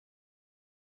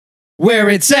where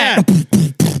it's at.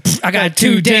 I got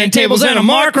 2 Dan tables and a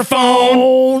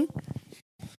microphone.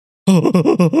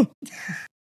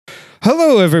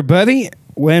 Hello, everybody,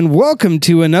 and welcome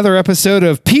to another episode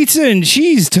of Pizza and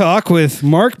Cheese Talk with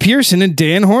Mark Pearson and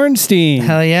Dan Hornstein.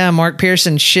 Hell yeah, Mark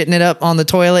Pearson shitting it up on the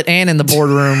toilet and in the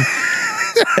boardroom.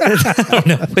 I don't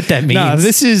know what that means. No,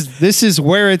 this is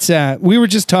where it's at. We were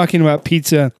just talking about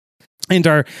pizza and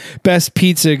our best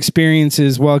pizza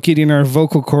experiences while getting our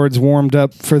vocal cords warmed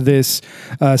up for this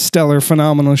stellar,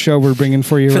 phenomenal show we're bringing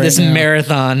for you for right this now.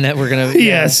 marathon that we're gonna.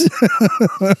 Yes,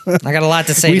 I got a lot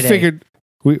to say. Today.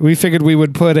 We figured we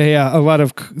would put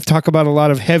talk about a lot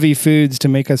of heavy foods to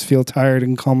make us feel tired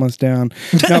and calm us down.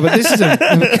 No, but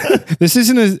this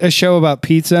isn't a show about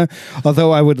pizza.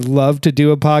 Although I would love to do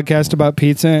a podcast about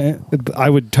pizza, I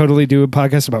would totally do a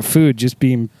podcast about food. Just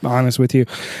being honest with you,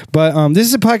 but this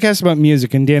is a podcast about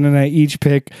music, and Dan and I each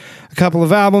pick a couple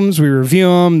of albums. We review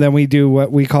them, then we do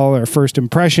what we call our first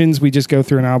impressions. We just go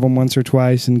through an album once or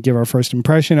twice and give our first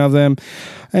impression of them,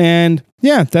 and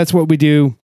yeah, that's what we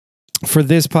do. For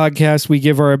this podcast, we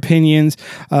give our opinions.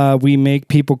 We make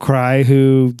people cry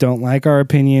who don't like our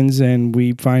opinions, and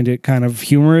we find it kind of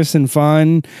humorous and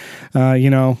fun. I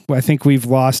think we've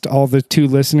lost all the 2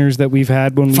 listeners that we've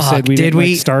had when we said we didn't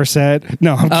like Star Set.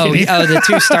 No, I'm kidding. Oh, the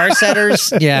 2 Star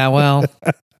Setters? Yeah, well.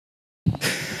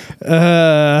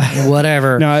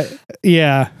 Whatever. No,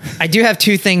 yeah. I do have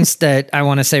 2 things that I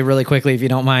want to say really quickly, if you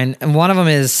don't mind. And one of them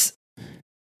is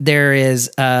there is...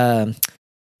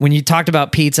 when you talked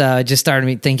about pizza, it just started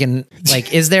me thinking,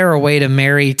 like, is there a way to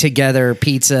marry together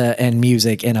pizza and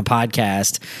music in a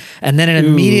podcast? And then it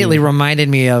immediately reminded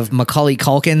me of Macaulay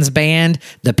Culkin's band,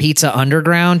 the Pizza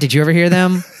Underground. Did you ever hear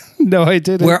them? No, I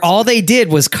didn't. Where all they did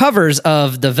was covers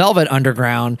of the Velvet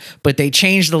Underground, but they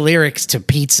changed the lyrics to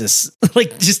pizzas.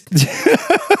 Like, just...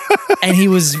 And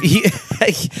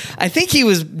I think he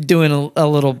was doing a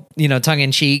little,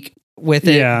 tongue-in-cheek with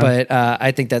it, yeah. But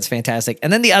I think that's fantastic.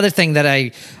 And then the other thing that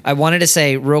I wanted to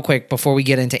say real quick before we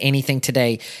get into anything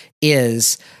today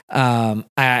is I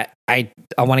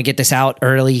want to get this out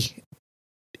early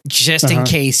just in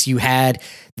case you had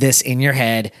this in your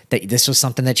head that this was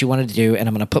something that you wanted to do, and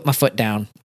I'm going to put my foot down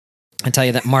and tell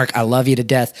you that, Mark, I love you to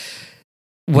death.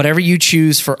 Whatever you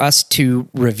choose for us to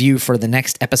review for the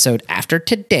next episode after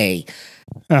today,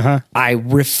 I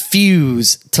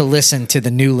refuse to listen to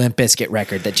the new Limp Bizkit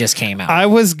record that just came out. I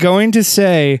was going to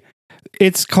say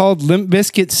it's called Limp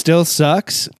Bizkit Still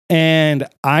Sucks, and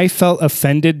I felt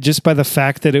offended just by the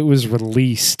fact that it was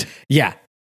released. Yeah.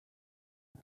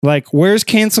 Like, where's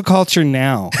cancel culture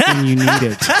now when you need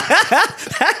it?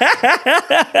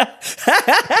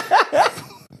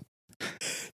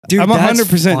 Dude, I'm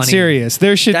 100% serious.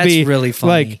 There should be really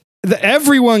funny. Like,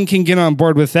 everyone can get on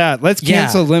board with that. Let's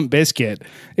cancel Limp Bizkit.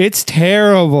 It's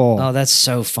terrible. Oh, that's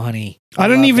so funny. I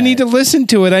don't even need to listen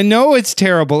to it. I know it's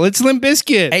terrible. It's Limp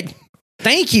Bizkit.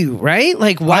 Thank you, right?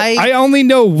 Like, why? I only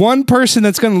know one person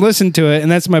that's going to listen to it,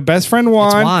 and that's my best friend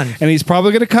Juan. And he's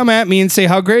probably going to come at me and say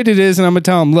how great it is, and I'm going to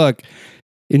tell him, look,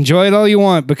 enjoy it all you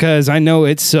want, because I know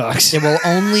it sucks. It will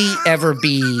only ever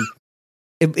be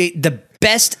the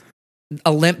best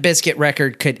a Limp Bizkit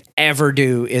record could ever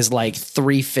do is like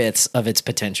 3/5 of its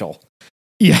potential.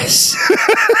 Yes.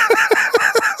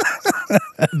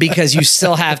 Because you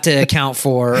still have to account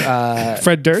for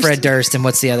Fred Durst, and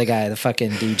what's the other guy, the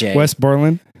fucking DJ, Wes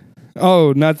Borland.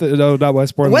 Not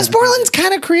Wes Borland. Wes Borland's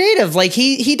kind of creative. Like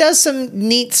he does some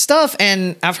neat stuff,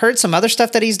 and I've heard some other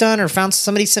stuff that he's done, or found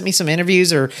somebody sent me some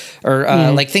interviews or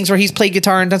like things where he's played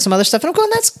guitar and done some other stuff, and I'm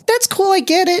going, that's cool, I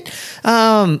get it.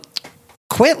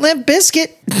 Quit Limp Bizkit.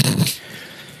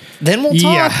 Then we'll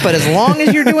talk. Yeah. But as long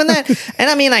as you're doing that, and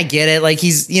I mean, I get it. Like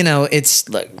it's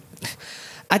look,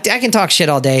 I can talk shit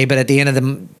all day, but at the end of the,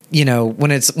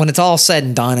 when it's all said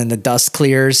and done and the dust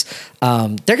clears,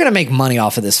 they're gonna make money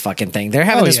off of this fucking thing. They're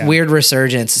having this weird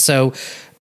resurgence. So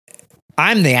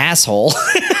I'm the asshole.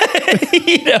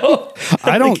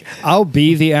 I'll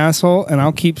be the asshole, and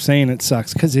I'll keep saying it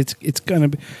sucks because it's gonna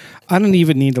be. I don't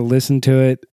even need to listen to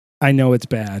it. I know it's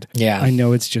bad. Yeah. I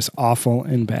know it's just awful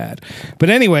and bad.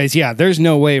 But anyways, yeah, there's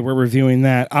no way we're reviewing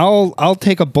that. I'll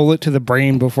take a bullet to the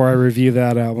brain before I review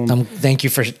that album. Thank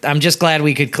you I'm just glad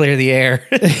we could clear the air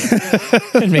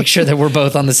and make sure that we're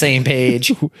both on the same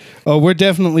page. Oh, we're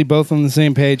definitely both on the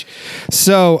same page.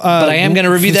 So, but I am going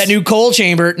to review that new Coal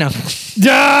Chamber. No.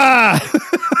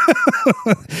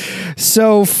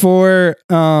 So for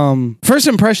first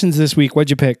impressions this week, what'd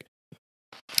you pick?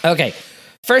 Okay.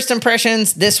 First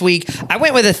impressions this week, I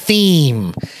went with a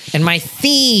theme. And my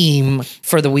theme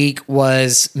for the week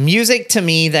was music to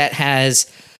me that has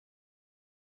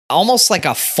almost like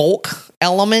a folk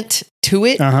element to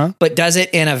it, but does it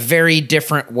in a very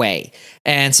different way.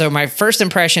 And so my first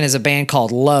impression is a band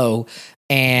called Low,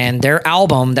 and their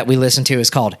album that we listened to is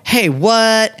called Hey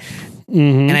What?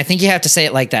 And I think you have to say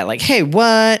it like that, like, hey,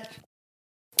 what?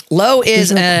 Low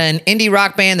is an indie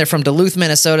rock band. They're from Duluth,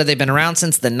 Minnesota. They've been around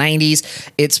since the 90s.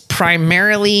 It's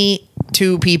primarily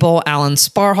two people, Alan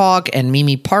Sparhawk and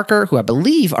Mimi Parker, who I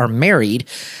believe are married.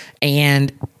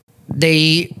 And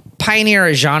they pioneer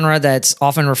a genre that's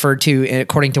often referred to,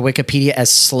 according to Wikipedia, as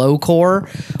slowcore,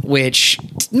 which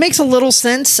makes a little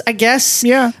sense, I guess.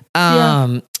 Yeah.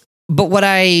 But what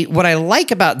I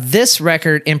like about this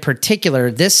record in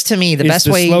particular, this to me, the best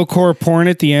way... Is the slowcore porn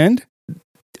at the end?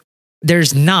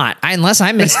 There's not, unless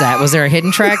I missed that. Was there a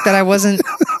hidden track that I wasn't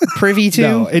privy to?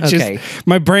 No, it just,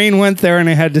 my brain went there and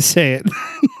I had to say it.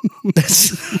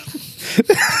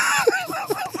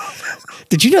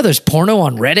 Did you know there's porno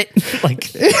on Reddit? Like,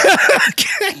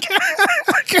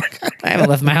 I haven't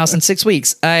left my house in 6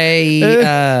 weeks.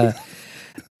 I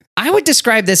would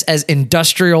describe this as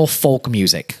industrial folk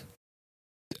music.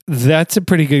 That's a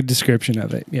pretty good description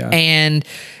of it. Yeah. And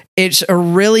it's a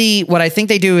really, what I think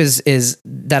they do is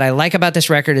that I like about this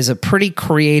record is a pretty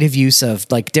creative use of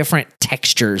like different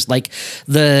textures, like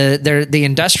the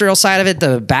industrial side of it,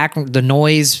 the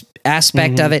noise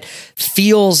aspect of it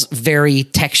feels very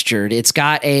textured. It's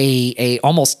got a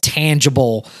almost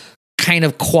tangible kind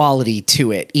of quality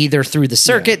to it, either through the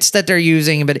circuits that they're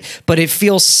using, but it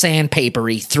feels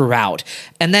sandpapery throughout.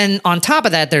 And then on top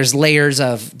of that, there's layers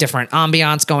of different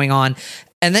ambiance going on.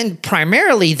 And then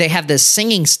primarily they have this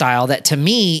singing style that to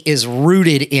me is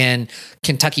rooted in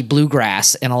Kentucky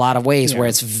bluegrass in a lot of ways, where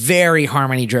it's very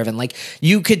harmony driven. Like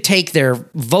you could take their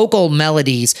vocal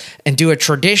melodies and do a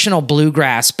traditional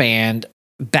bluegrass band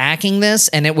backing this,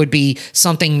 and it would be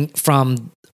something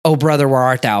from Oh Brother, Where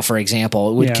Art Thou, for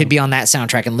example. It could be on that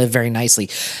soundtrack and live very nicely.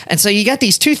 And so you got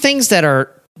these two things that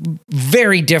are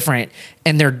very different,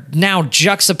 and they're now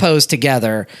juxtaposed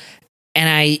together. And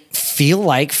I feel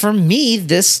like for me,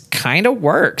 this kind of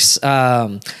works.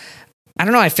 I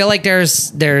don't know. I feel like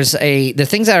the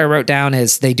things that I wrote down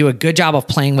is they do a good job of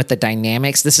playing with the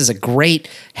dynamics. This is a great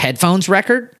headphones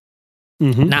record.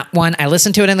 Not one. I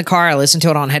listen to it in the car. I listen to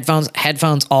it on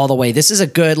headphones all the way. This is a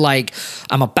good, like,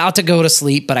 I'm about to go to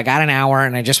sleep, but I got an hour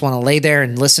and I just want to lay there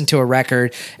and listen to a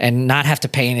record and not have to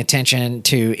pay any attention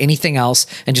to anything else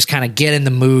and just kind of get in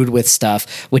the mood with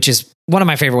stuff, which is one of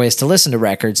my favorite ways to listen to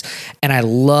records. And I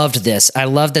loved this. I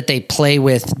love that they play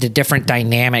with the different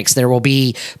dynamics. There will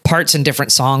be parts in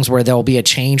different songs where there'll be a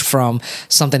change from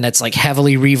something that's like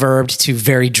heavily reverbed to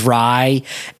very dry.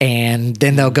 And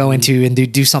then they'll go into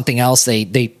and do something else.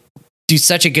 They do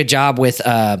such a good job with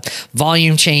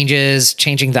volume changes,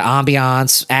 changing the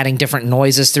ambiance, adding different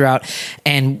noises throughout.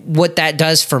 And what that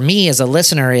does for me as a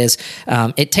listener is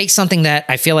it takes something that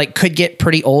I feel like could get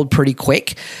pretty old pretty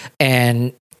quick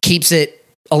and keeps it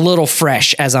a little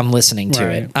fresh as I'm listening to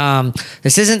it.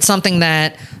 This isn't something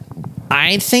that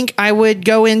I think I would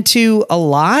go into a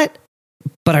lot,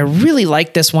 but I really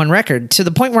like this one record to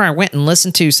the point where I went and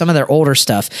listened to some of their older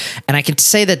stuff. And I can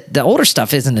say that the older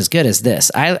stuff isn't as good as this.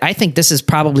 I think this is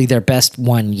probably their best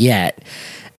one yet,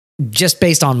 just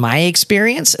based on my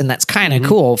experience. And that's kind of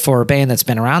cool for a band that's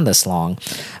been around this long.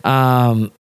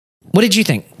 What did you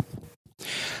think?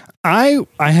 I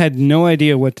had no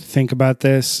idea what to think about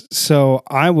this, so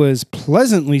I was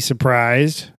pleasantly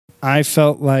surprised. I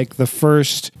felt like the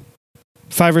first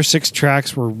 5 or 6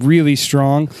 tracks were really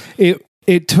strong.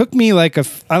 It took me like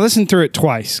I listened through it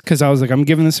twice because I was like, I'm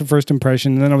giving this a first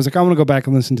impression, and then I was like, I'm going to go back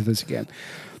and listen to this again.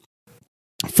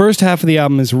 First half of the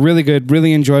album is really good,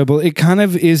 really enjoyable. It kind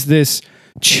of is this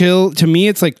chill, to me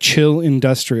it's like chill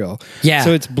industrial. Yeah.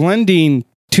 So it's blending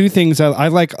two things. I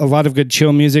like a lot of good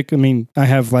chill music. I mean, I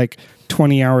have like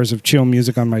 20 hours of chill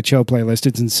music on my chill playlist.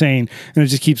 It's insane. And it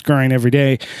just keeps growing every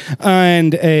day.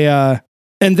 And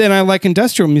then I like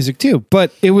industrial music too.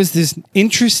 But it was this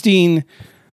interesting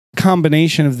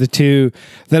combination of the two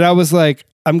that I was like,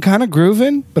 I'm kind of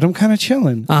grooving, but I'm kind of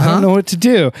chilling. I don't know what to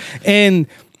do. And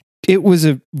it was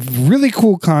a really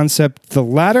cool concept. The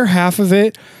latter half of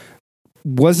it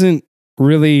wasn't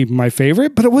really my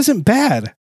favorite, but it wasn't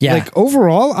bad. Yeah. Like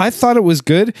overall, I thought it was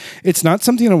good. It's not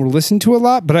something I would listen to a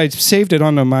lot, but I saved it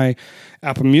onto my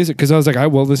Apple Music because I was like, I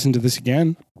will listen to this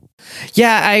again.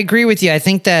 Yeah, I agree with you. I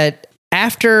think that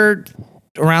after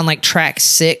around like track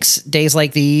 6, Days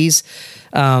Like These,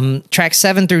 track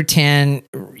 7 through 10,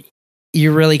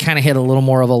 you really kind of hit a little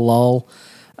more of a lull.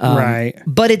 Right.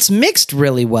 But it's mixed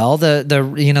really well.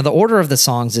 The order of the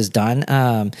songs is done.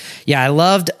 I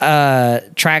loved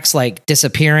tracks like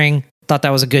Disappearing, Thought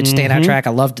that was a good standout track. I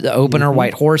loved the opener,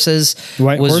 White Horses.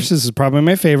 White Horses is probably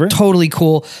my favorite. Totally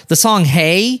cool. The song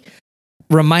Hey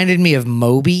reminded me of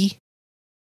Moby.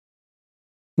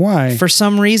 Why? For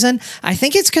some reason. I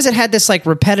think it's because it had this like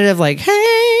repetitive like,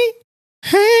 hey,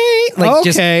 like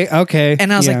okay.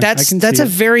 And I was like, that's a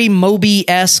very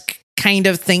Moby-esque kind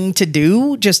of thing to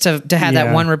do, just to have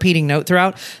that one repeating note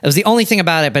throughout. It was the only thing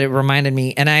about it, but it reminded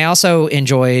me. And I also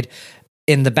enjoyed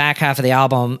in the back half of the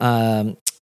album,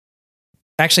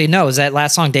 actually, no, it was that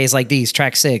last song, Days Like These,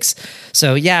 track 6.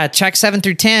 So yeah, track 7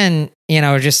 through 10,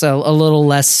 are just a little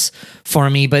less for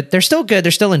me, but they're still good.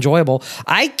 They're still enjoyable.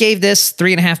 I gave this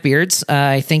 3.5 beards.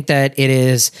 I think that it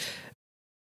is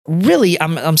really,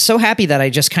 I'm so happy that I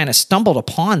just kind of stumbled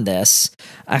upon this.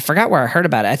 I forgot where I heard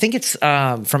about it. I think it's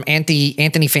from Anthony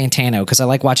Fantano, because I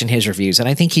like watching his reviews, and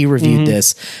I think he reviewed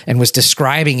this and was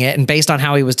describing it. And based on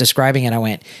how he was describing it, I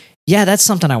went, yeah, that's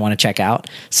something I want to check out.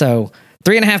 So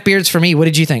 3.5 beards for me. What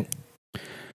did you think?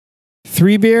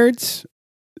 3 beards.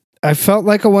 I felt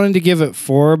like I wanted to give it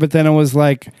 4, but then I was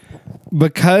like,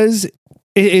 because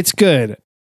it's good.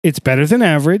 It's better than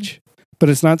average, but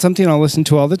it's not something I'll listen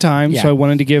to all the time. Yeah. So I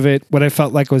wanted to give it what I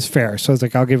felt like was fair. So I was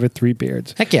like, I'll give it 3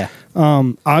 beards. Heck yeah.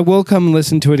 I will come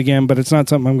listen to it again, but it's not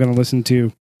something I'm going to listen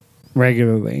to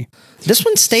regularly. This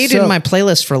one stayed in my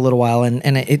playlist for a little while, and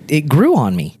it grew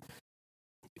on me.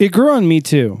 It grew on me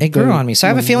too. It grew on me. So I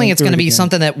have a feeling it's going to be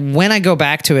something that when I go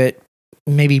back to it,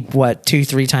 maybe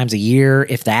 2-3 times a year,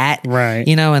 if that, right?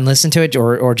 And listen to it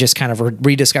or just kind of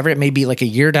rediscover it. Maybe like a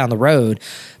year down the road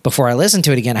before I listen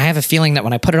to it again. I have a feeling that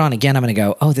when I put it on again, I'm going to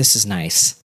go, oh, this is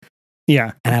nice.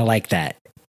 Yeah. And I like that.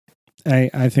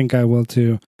 I think I will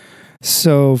too.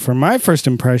 So for my first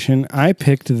impression, I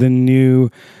picked the new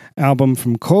album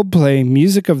from Coldplay,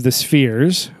 Music of the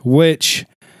Spheres, which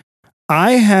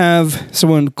so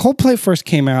when Coldplay first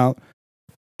came out,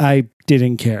 I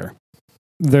didn't care.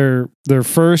 Their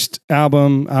first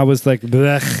album, I was like,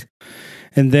 blech.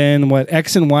 And then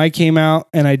X and Y came out,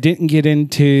 and I didn't get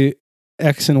into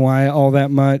X and Y all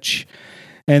that much.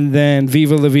 And then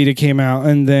Viva La Vida came out,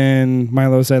 and then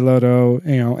Milo Xyloto,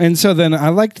 and so then I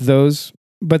liked those.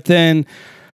 But then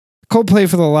Coldplay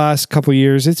for the last couple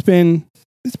years, it's been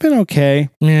okay.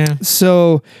 Yeah.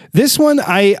 So this one,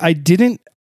 I didn't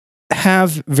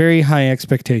have very high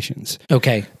expectations.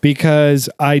 Okay. Because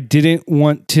I didn't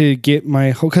want to get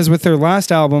because with their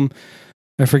last album,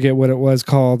 I forget what it was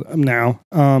called now.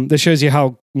 This shows you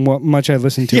how much I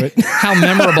listened to it. How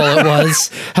memorable it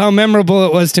was. How memorable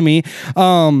it was to me.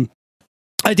 I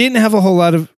didn't have a whole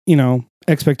lot of,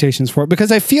 expectations for it because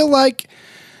I feel like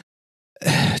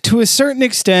to a certain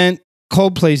extent,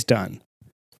 Coldplay's done.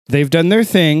 They've done their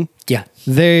thing. Yeah.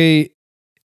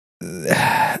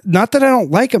 Not that I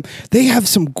don't like them. They have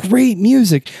some great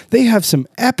music. They have some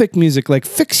epic music. Like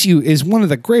Fix You is one of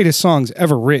the greatest songs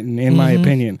ever written, in my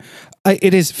opinion.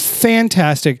 It is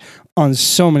fantastic on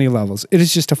so many levels. It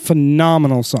is just a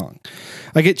phenomenal song.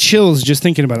 I get chills just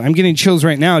thinking about it. I'm getting chills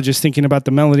right now just thinking about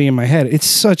the melody in my head. It's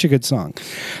such a good song.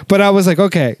 But I was like,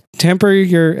 okay, temper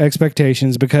your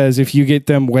expectations because if you get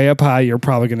them way up high, you're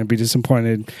probably going to be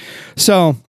disappointed.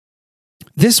 So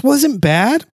this wasn't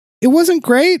bad. It wasn't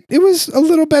great. It was a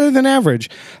little better than average.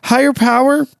 Higher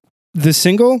Power, the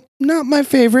single, not my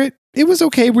favorite. It was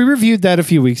okay. We reviewed that a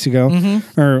few weeks ago,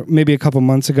 or maybe a couple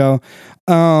months ago.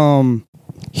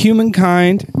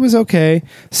 Humankind, it was okay.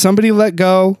 Somebody Let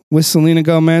Go with Selena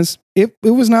Gomez. It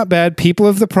was not bad. People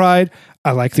of the Pride,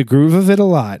 I like the groove of it a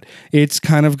lot. It's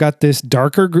kind of got this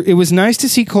darker. It was nice to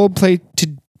see Coldplay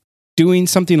doing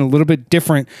something a little bit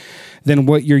different than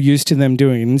what you're used to them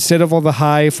doing. Instead of all the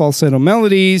high falsetto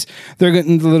melodies, they're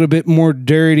getting a little bit more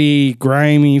dirty,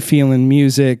 grimy feeling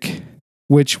music,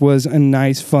 which was a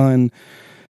nice, fun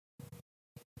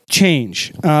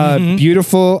change.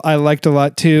 Beautiful. I liked a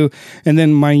lot too. And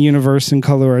then My Universe and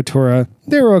Coloratura,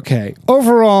 they're okay.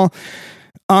 Overall,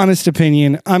 honest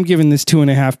opinion, I'm giving this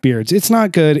 2.5 beards. It's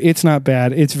not good. It's not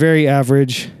bad. It's very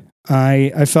average.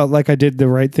 I felt like I did the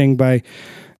right thing by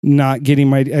not getting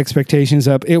my expectations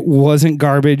up. It wasn't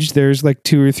garbage. There's like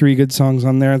 2 or 3 good songs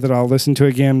on there that I'll listen to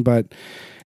again. But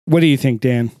what do you think,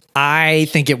 Dan? I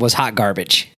think it was hot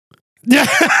garbage.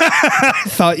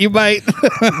 Thought you might.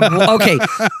 Okay.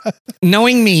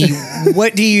 Knowing me,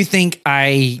 what do you think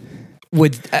I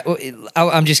would...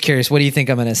 I'm just curious. What do you think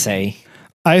I'm going to say?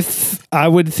 I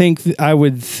would think...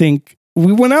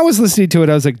 When I was listening to it,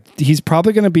 I was like, he's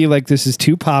probably going to be like, this is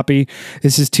too poppy.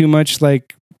 This is too much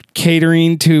like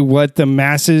catering to what the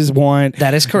masses want.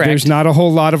 That is correct. There's not a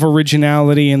whole lot of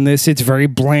originality in this. It's very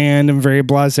bland and very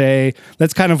blasé.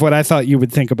 That's kind of what I thought you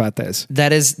would think about this.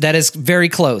 That is very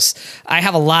close. I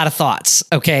have a lot of thoughts.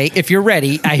 Okay, if you're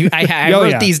ready, I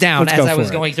wrote these down as I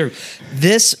was going through.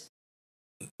 This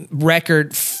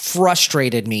record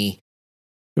frustrated me.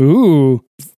 Ooh.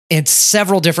 At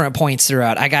several different points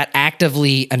throughout. I got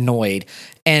actively annoyed.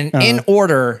 And in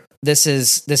order, this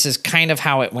is kind of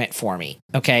how it went for me.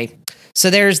 Okay. So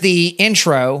there's the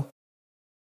intro,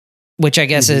 which I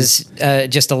guess is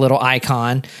just a little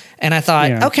icon. And I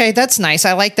thought, okay, that's nice.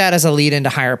 I like that as a lead into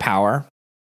Higher Power.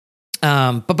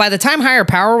 But by the time Higher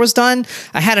Power was done,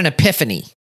 I had an epiphany.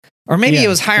 Or maybe it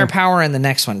was Higher Power in the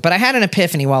next one. But I had an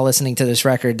epiphany while listening to this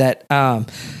record that I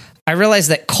realized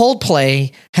that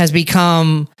Coldplay has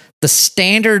become the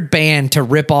standard band to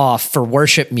rip off for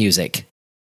worship music.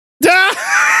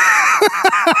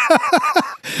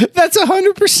 That's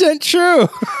 100% true.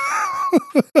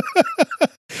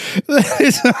 That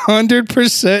is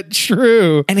 100%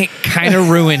 true. And it kind of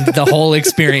ruined the whole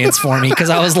experience for me because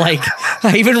I was like,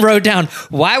 I even wrote down,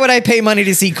 why would I pay money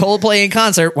to see Coldplay in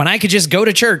concert when I could just go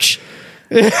to church?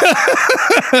 I'm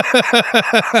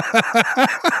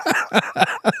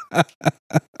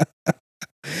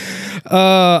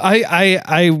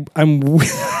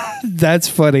that's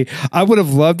funny. I would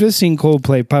have loved to have seen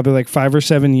Coldplay probably like 5 or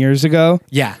 7 years ago.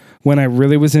 Yeah. When I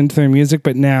really was into their music,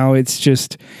 but now it's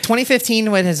just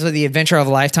 2015 with The Adventure of a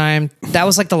Lifetime. That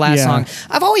was like the last song.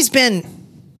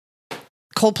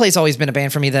 Coldplay's always been a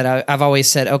band for me that I've always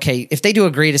said, okay, if they do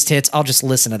a greatest hits, I'll just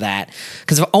listen to that.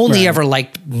 Because I've only ever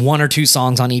liked 1 or 2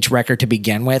 songs on each record to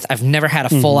begin with. I've never had a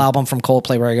full album from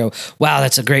Coldplay where I go, wow,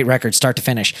 that's a great record, start to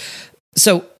finish.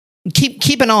 So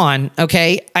keeping on,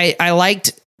 okay, I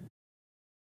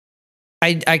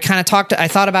kind of I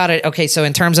thought about it. Okay, so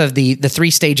in terms of the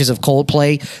 3 stages of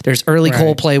Coldplay, there's early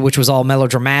Coldplay, which was all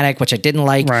melodramatic, which I didn't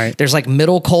like. Right. There's like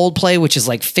middle Coldplay, which is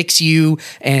like Fix You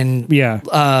and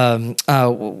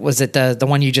was it the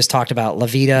one you just talked about, La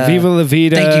Vida? Viva La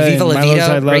Vida. Thank you, Viva La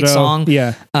Vida. Great song.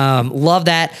 Yeah. Love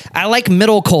that. I like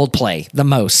middle Coldplay the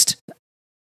most.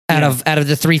 Out of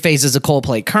the 3 phases of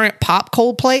Coldplay. Current pop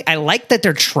Coldplay, I like that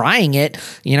they're trying it.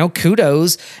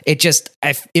 Kudos.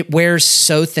 It wears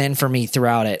so thin for me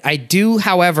throughout it. I do,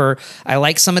 however, I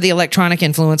like some of the electronic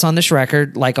influence on this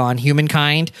record, like on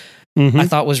Humankind. I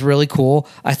thought was really cool.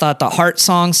 I thought the Heart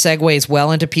song segues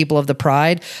well into People of the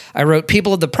Pride. I wrote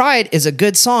People of the Pride is a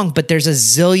good song, but there's a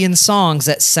zillion songs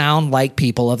that sound like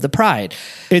People of the Pride.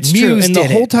 It's true. And the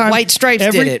whole time, White Stripes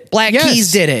did it. Black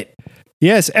Keys did it.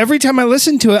 Yes, every time I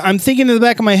listen to it, I'm thinking in the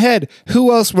back of my head,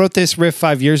 who else wrote this riff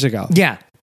 5 years ago? Yeah.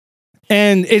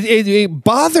 And it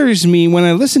bothers me when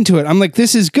I listen to it. I'm like,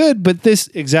 this is good, but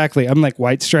I'm like,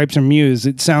 White Stripes or Muse.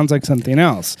 It sounds like something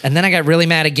else. And then I got really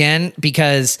mad again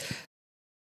because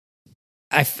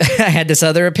I had this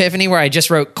other epiphany where I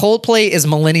just wrote, Coldplay is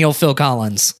millennial Phil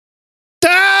Collins.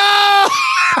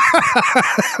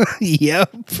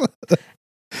 Yep.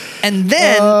 And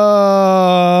then...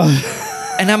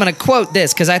 And I'm going to quote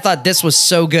this because I thought this was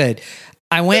so good.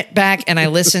 I went back and I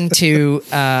listened to,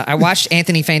 I watched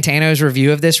Anthony Fantano's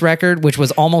review of this record, which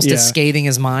was almost as scathing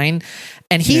as mine.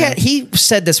 And he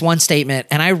said this one statement,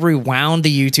 and I rewound the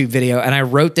YouTube video and I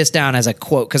wrote this down as a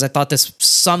quote because I thought this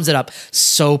sums it up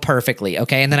so perfectly.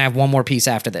 Okay. And then I have one more piece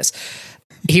after this.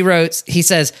 He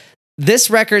says,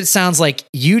 this record sounds like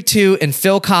U2 and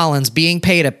Phil Collins being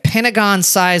paid a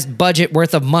Pentagon-sized budget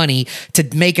worth of money to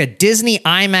make a Disney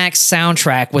IMAX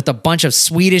soundtrack with a bunch of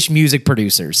Swedish music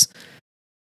producers.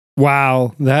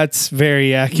 Wow, that's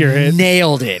very accurate.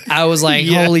 Nailed it. I was like,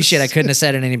 holy shit, I couldn't have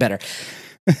said it any better.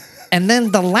 And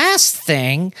then the last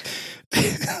thing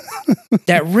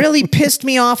that really pissed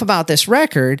me off about this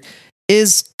record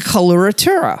is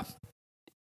Coloratura.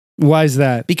 Why is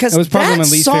that? Because that was probably my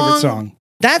least favorite song.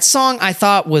 That song I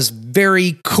thought was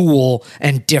very cool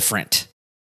and different.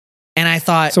 And I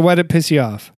thought... So why did it piss you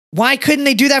off? Why couldn't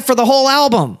they do that for the whole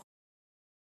album?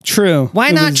 True.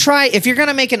 Why not try... If you're going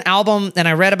to make an album, and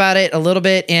I read about it a little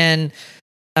bit in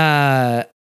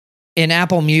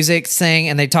Apple Music thing,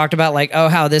 and they talked about like, oh,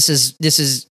 how this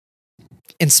is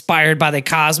inspired by the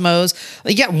Cosmos.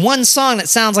 You got one song that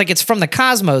sounds like it's from the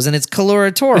Cosmos, and it's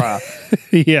Coloratura.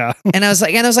 Yeah. And I was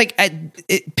like,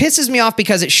 it pisses me off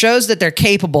because it shows that they're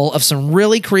capable of some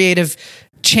really creative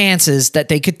chances that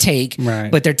they could take,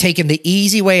 but they're taking the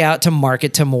easy way out to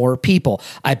market to more people.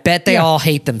 I bet they all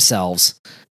hate themselves.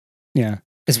 Yeah.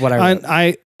 Is what I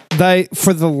wrote.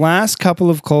 For the last couple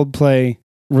of Coldplay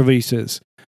releases,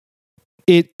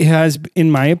 it has, in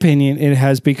my opinion, it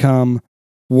has become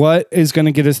what is going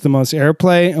to get us the most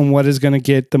airplay and what is going to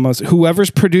get the most, whoever's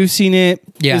producing it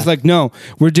is like, no,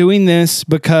 we're doing this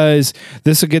because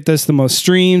this will get us the most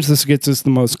streams. This gets us the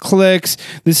most clicks.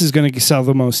 This is going to sell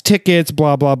the most tickets,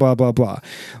 blah, blah, blah, blah, blah.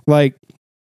 Like,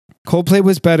 Coldplay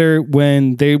was better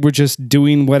when they were just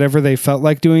doing whatever they felt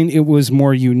like doing. It was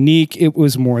more unique. It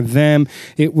was more them.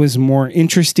 It was more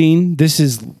interesting.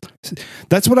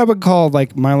 That's what I would call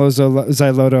like Milo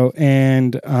Xyloto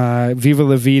and Viva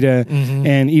La Vida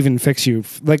and even Fix You.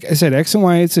 Like I said, X and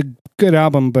Y, it's a good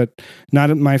album, but not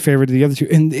my favorite of the other two.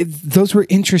 And those were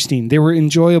interesting. They were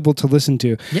enjoyable to listen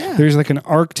to. Yeah. There's like an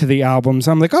arc to the albums.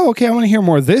 I'm like, oh, okay, I want to hear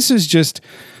more. This is just,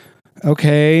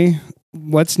 okay,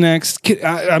 what's next?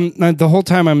 I'm the whole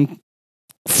time I'm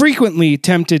frequently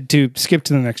tempted to skip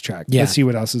to the next track. Yeah. Let's see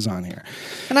what else is on here.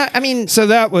 And I mean, so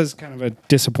that was kind of a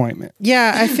disappointment.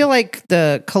 Yeah, I feel like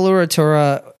the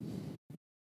Coloratura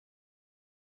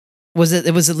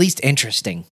it was at least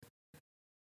interesting.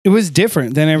 It was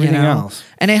different than everything else.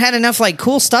 And it had enough like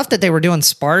cool stuff that they were doing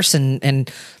sparse and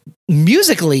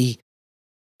musically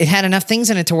it had enough things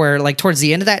in it to where like towards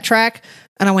the end of that track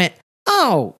and I went,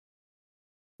 oh,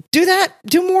 do that,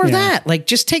 do more of that. Like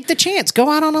just take the chance, go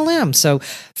out on a limb. So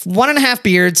 1.5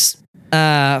 beards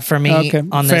for me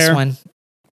on this one.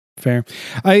 Fair.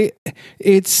 I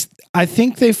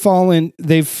think they've fallen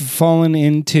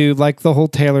into like the whole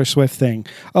Taylor Swift thing.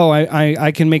 Oh,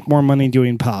 I can make more money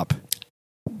doing pop.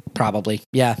 Probably.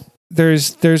 Yeah.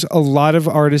 There's a lot of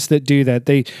artists that do that.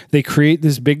 They create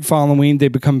this big following. They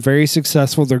become very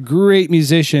successful. They're great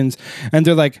musicians, and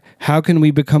they're like, "How can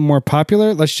we become more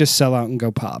popular? Let's just sell out and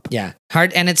go pop." Yeah,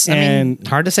 hard. And I mean,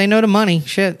 hard to say no to money.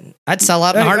 Shit, I'd sell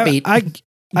out in a heartbeat.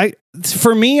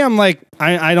 For me, I'm like,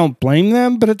 I don't blame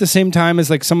them, but at the same time, as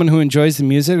like someone who enjoys the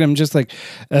music, I'm just like,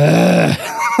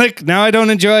 like now I don't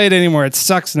enjoy it anymore. It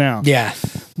sucks now. Yeah,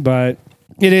 but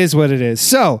it is what it is.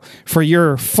 So for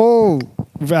your full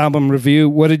album review,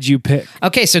 what did you pick?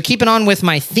 Okay, so keeping on with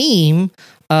my theme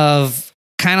of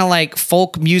kind of like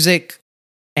folk music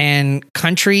and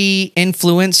country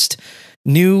influenced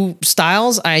new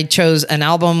styles, I chose an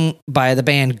album by the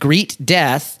band Greet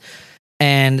Death,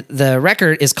 and the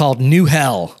record is called New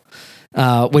Hell,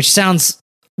 which sounds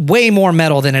way more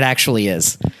metal than it actually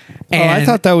is. And I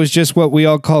thought that was just what we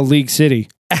all call League City.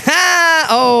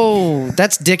 Oh,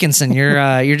 that's Dickinson. You're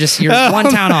one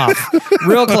town off,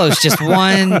 real close, just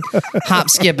one hop,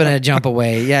 skip, and a jump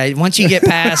away. Yeah, once you get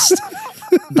past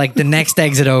like the next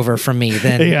exit over from me,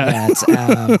 then it's,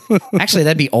 actually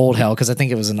that'd be Old Hell because I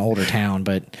think it was an older town.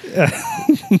 But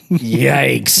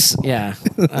yikes, yeah.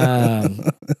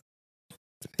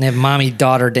 They have mommy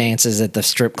daughter dances at the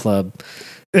strip club.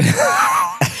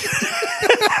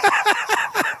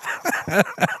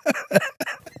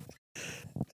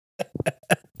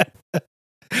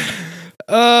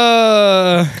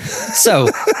 So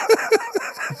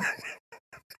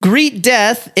Greet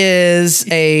Death is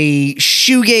a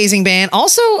shoegazing band.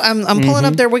 Also, I'm pulling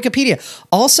up their Wikipedia.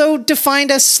 Also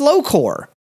defined as slowcore.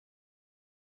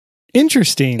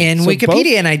 Interesting. In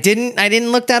Wikipedia, and I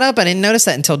didn't look that up. I didn't notice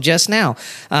that until just now.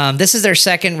 This is their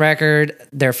second record.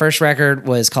 Their first record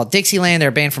was called Dixieland. They're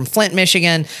a band from Flint,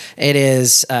 Michigan. It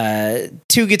is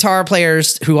 2 guitar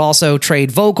players who also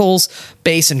trade vocals,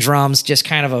 bass, and drums. Just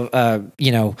kind of a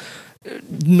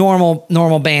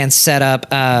normal band setup.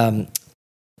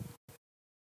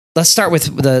 Let's start with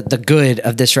the good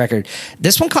of this record.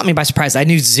 This one caught me by surprise. I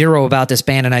knew zero about this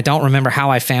band, and I don't remember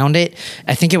how I found it.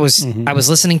 I think it was I was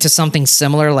listening to something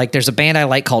similar. Like there's a band I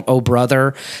like called Oh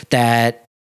Brother that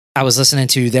I was listening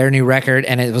to their new record,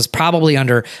 and it was probably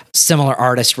under similar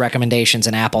artist recommendations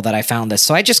in Apple that I found this.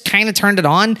 So I just kind of turned it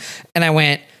on, and I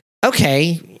went,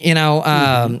 okay,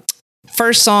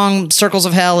 first song, Circles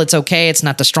of Hell, it's okay. It's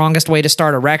not the strongest way to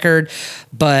start a record,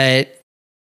 but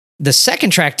the second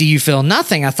track, Do You Feel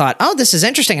Nothing? I thought, oh, this is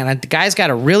interesting. And the guy's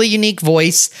got a really unique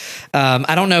voice.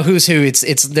 I don't know who's who.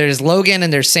 There's Logan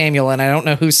and there's Samuel, and I don't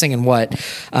know who's singing what.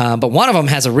 But one of them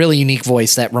has a really unique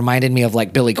voice that reminded me of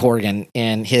like Billy Corgan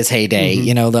in his heyday.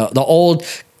 You know, the old,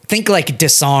 think like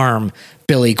Disarm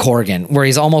Billy Corgan, where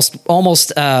he's almost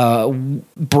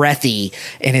breathy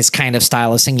in his kind of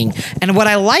style of singing. And what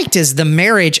I liked is the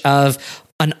marriage of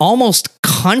an almost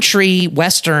country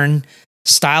Western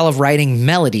style of writing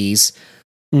melodies,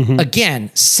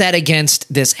 again, set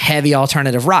against this heavy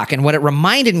alternative rock. And what it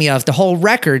reminded me of, the whole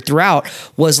record throughout,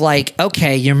 was like,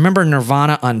 okay, you remember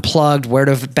Nirvana Unplugged, Where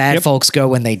Do Bad Folks Go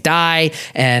When They Die,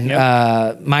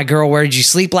 and My Girl, Where Did You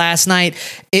Sleep Last Night?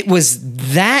 It was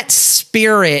that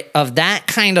spirit of that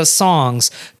kind of songs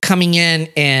coming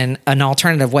in an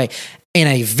alternative way. in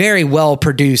a very well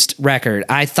produced record.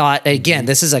 I thought, again,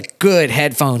 this is a good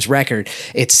headphones record.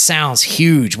 It sounds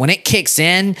huge. When it kicks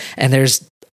in and there's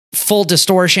full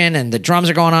distortion and the drums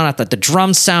are going on, I thought the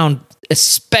drums sound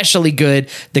especially good.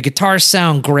 The guitars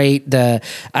sound great.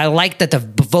 I like that the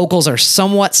vocals are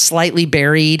somewhat slightly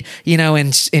buried,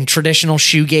 in traditional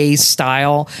shoegaze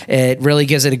style. It really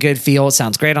gives it a good feel. It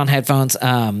sounds great on headphones.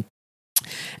 And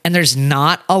there's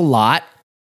not a lot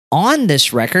on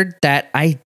this record that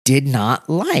I did not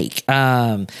like.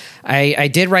 I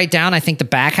did write down, I think the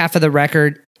back half of the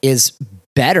record is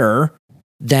better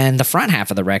than the front half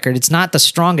of the record. It's not the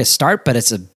strongest start, but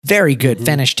it's a very good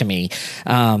finish to me.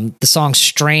 The song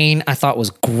Strain, I thought was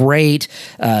great.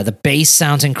 The bass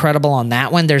sounds incredible on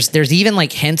that one. There's even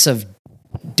like hints of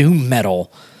doom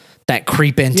metal that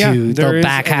creep into the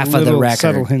back half of the record.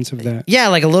 Subtle hints of that. Yeah,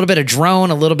 like a little bit of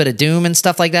drone, a little bit of doom and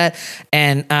stuff like that.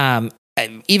 And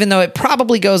even though it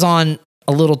probably goes on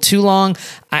a little too long,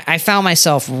 I found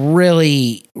myself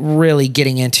really, really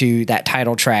getting into that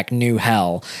title track, New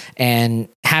Hell, and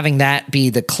having that be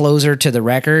the closer to the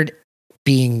record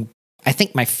being, I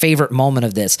think, my favorite moment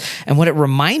of this. And what it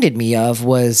reminded me of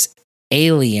was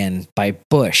Alien by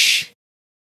Bush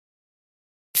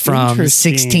from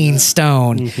 16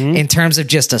 Stone in terms of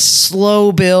just a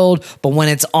slow build, but when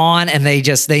it's on and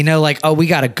they know like, oh, we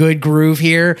got a good groove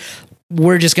here,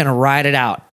 we're just going to ride it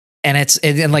out.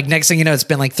 And like next thing you know, it's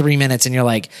been like 3 minutes and you're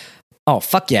like, oh,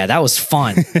 fuck yeah, that was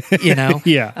fun,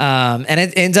 Yeah. And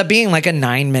it ends up being like a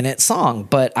 9-minute song,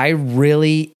 but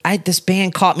this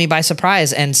band caught me by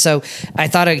surprise. And so I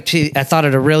thought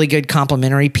it a really good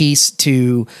complimentary piece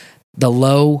to the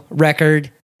Low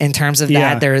record in terms of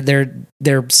that.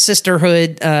 Their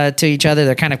sisterhood to each other.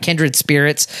 They're kind of kindred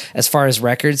spirits as far as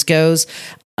records goes.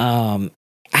 I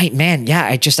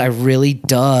really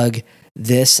dug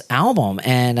this album,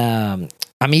 and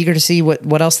I'm eager to see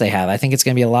what else they have. I think it's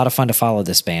going to be a lot of fun to follow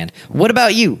this band. What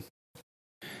about you?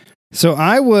 So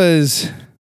I was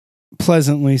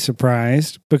pleasantly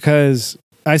surprised because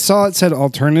I saw it said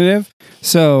alternative.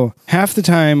 So half the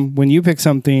time when you pick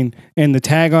something and the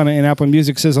tag on it in Apple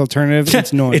Music says alternative,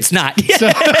 it's noise. It's not.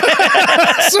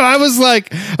 So I was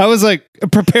like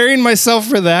preparing myself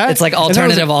for that. It's like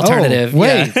alternative. Oh,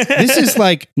 wait, this is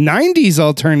like 90s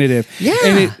alternative. Yeah.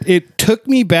 And it took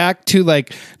me back to like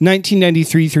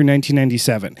 1993 through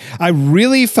 1997. I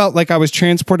really felt like I was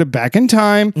transported back in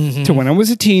time to when I was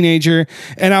a teenager.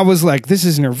 And I was like, this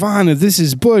is Nirvana. This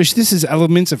is Bush. This is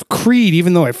elements of Creed,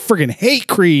 even though I friggin' hate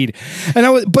Creed.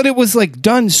 But it was like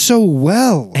done so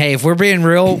well. Hey, if we're being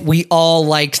real, we all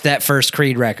liked that first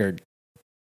Creed record.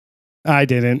 I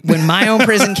didn't. When My Own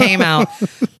Prison came out,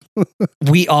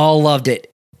 we all loved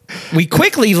it. We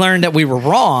quickly learned that we were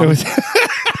wrong.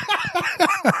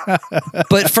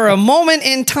 But for a moment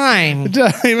in time,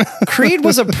 Creed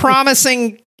was a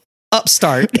promising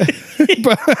upstart.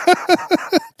 We're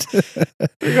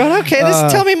going, okay,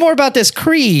 tell me more about this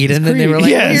Creed. And then they were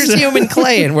like, yes. Here's Human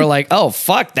Clay. And we're like, oh,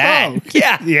 fuck that. Oh,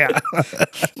 yeah.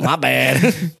 My bad.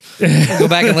 I'll go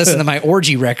back and listen to my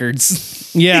orgy records.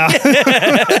 Yeah.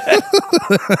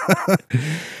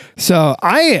 So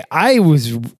I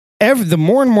was, the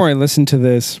more and more I listened to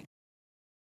this,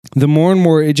 the more and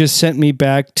more it just sent me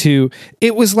back to,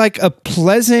 it was like a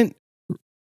pleasant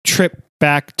trip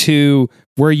back to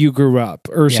where you grew up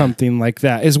or something like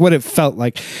that is what it felt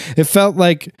like. It felt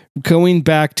like going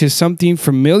back to something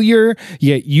familiar,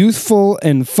 yet youthful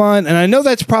and fun. And I know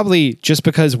that's probably just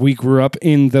because we grew up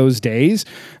in those days.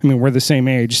 I mean, we're the same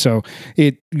age, so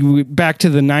back to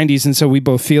the 90s. And so we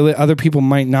both feel it. Other people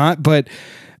might not, but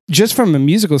just from a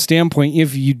musical standpoint,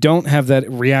 if you don't have that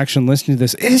reaction listening to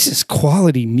this is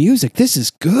quality music. This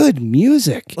is good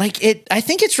music. I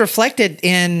think it's reflected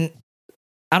in,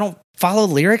 I don't follow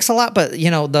lyrics a lot, but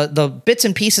the bits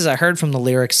and pieces I heard from the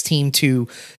lyrics seem to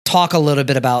talk a little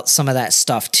bit about some of that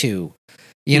stuff too.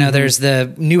 There's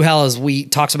the New Hell as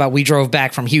talks about we drove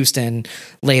back from Houston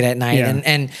late at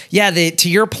night. Yeah. To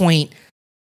your point,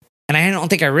 and I don't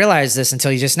think I realized this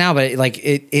until just now, but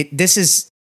this is,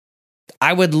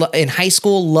 I would in high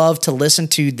school love to listen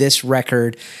to this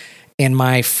record in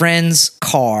my friend's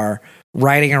car,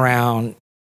 riding around,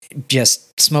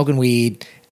 just smoking weed.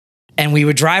 And we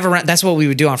would drive around. That's what we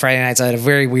would do on Friday nights. I had a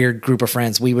very weird group of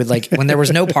friends. We would when there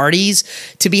was no parties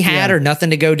to be had or nothing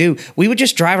to go do, we would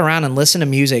just drive around and listen to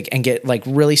music and get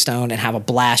really stoned and have a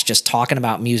blast just talking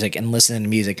about music and listening to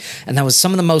music. And that was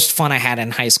some of the most fun I had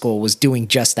in high school, was doing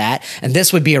just that. And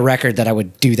this would be a record that I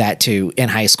would do that to in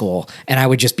high school. And I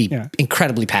would just be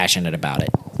incredibly passionate about it.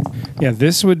 Yeah,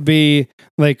 this would be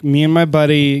like me and my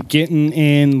buddy getting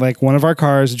in like one of our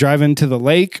cars, driving to the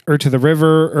lake or to the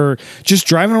river, or just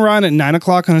driving around at 9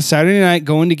 o'clock on a Saturday night,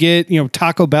 going to get,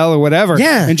 Taco Bell or whatever.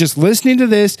 Yeah. And just listening to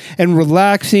this and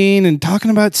relaxing and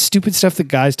talking about stupid stuff that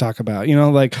guys talk about,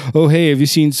 like, oh, hey, have you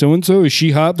seen so-and-so? Is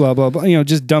she hot? Blah, blah, blah.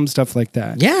 Just dumb stuff like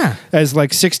that. Yeah. As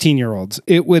like 16-year-olds.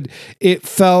 It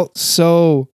felt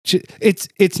so...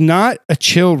 It's not a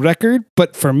chill record,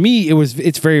 but for me,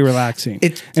 it's very relaxing,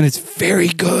 and it's very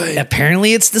good.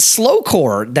 Apparently, it's the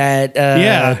slowcore that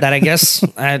I guess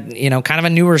kind of a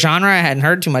newer genre. I hadn't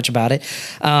heard too much about it,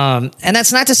 and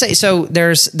that's not to say. So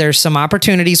there's some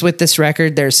opportunities with this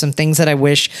record. There's some things that I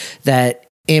wish that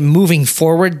in moving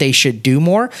forward they should do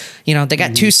more. They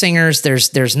got two singers.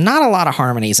 There's not a lot of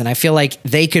harmonies, and I feel like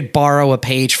they could borrow a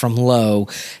page from Low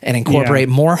and incorporate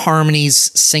more harmonies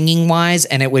singing wise,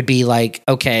 and it would be like,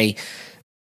 okay,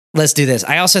 let's do this.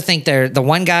 I also think the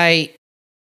one guy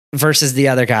versus the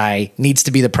other guy needs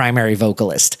to be the primary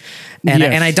vocalist, and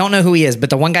I don't know who he is, but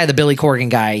the one guy, the Billy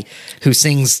Corgan guy who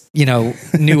sings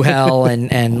New Hell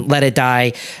and Let It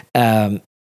Die,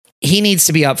 he needs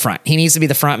to be up front. He needs to be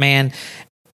the front man.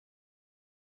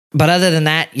 But other than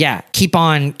that, keep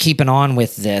on keeping on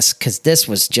with this, because this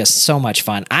was just so much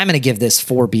fun. I'm going to give this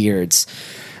 4 beards.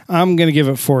 I'm going to give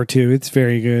it 4 too. It's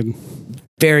very good.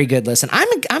 Very good listen.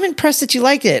 I'm impressed that you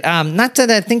liked it. Not that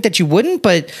I think that you wouldn't,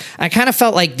 but I kind of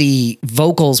felt like the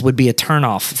vocals would be a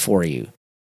turnoff for you.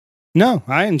 No,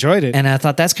 I enjoyed it. And I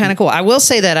thought that's kind of cool. I will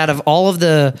say that out of all of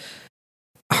the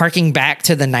harking back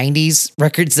to the 90s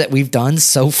records that we've done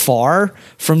so far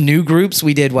from new groups,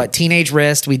 we did Teenage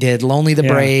Wrist, we did Lonely the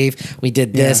Brave, we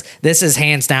did this. This is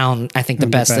hands down, I think, the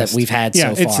best that we've had so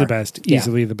far. Yeah, it's the best.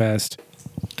 Easily the best.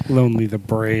 Lonely the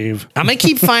Brave. I'm going to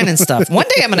keep finding stuff. One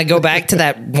day I'm going to go back to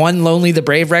that one Lonely the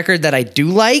Brave record that I do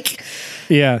like.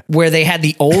 Yeah. Where they had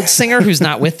the old singer who's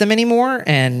not with them anymore,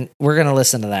 and we're going to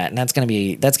listen to that. And that's going to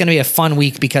be a fun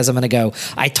week, because I'm going to go,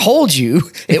 I told you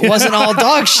it wasn't all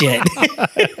dog shit.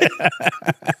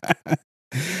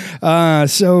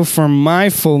 So for my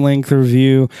full-length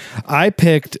review, I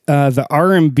picked the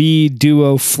R&B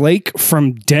duo Phlake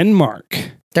from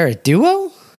Denmark. They're a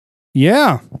duo?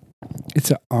 Yeah. It's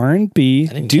an R&B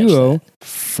duo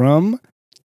from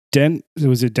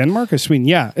was it Denmark or Sweden?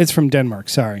 Yeah, it's from Denmark.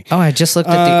 Sorry. Oh, I just looked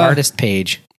at the artist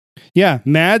page. Yeah,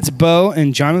 Mads Bo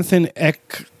and Jonathan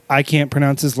I can't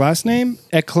pronounce his last name.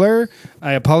 Eckler.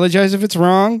 I apologize if it's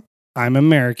wrong. I'm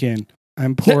American.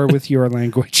 I'm poor with your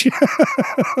language.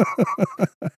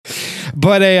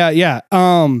 But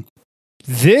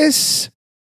this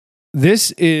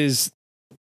is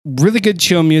really good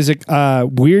chill music.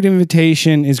 Weird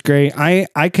Invitation is great.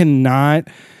 I cannot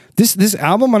this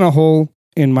album on a whole,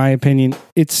 in my opinion,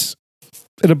 it's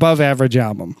an above average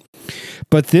album.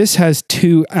 But this has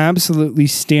 2 absolutely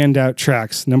standout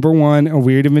tracks. Number 1, A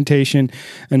Weird Invitation,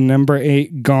 and number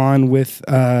 8, Gone with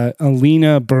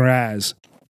Alina Baraz.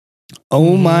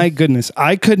 Oh my goodness.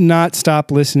 I could not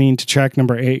stop listening to track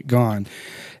number 8, Gone.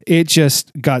 It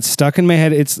just got stuck in my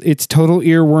head. It's total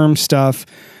earworm stuff.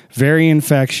 Very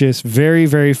infectious, very,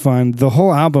 very fun. The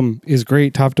whole album is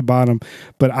great top to bottom,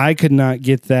 but I could not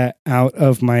get that out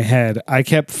of my head. I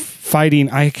kept fighting.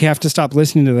 I have to stop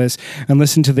listening to this and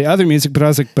listen to the other music, but I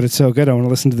was like, but it's so good. I want to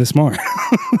listen to this more.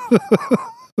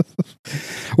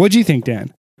 What'd you think,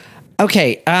 Dan?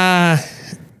 Okay. I'm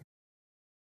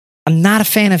not a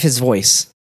fan of his voice.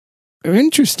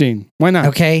 Interesting. Why not?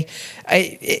 Okay.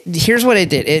 Here's what it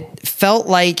did. It felt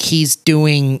like he's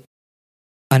doing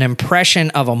an impression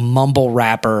of a mumble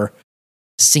rapper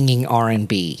singing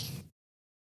R&B.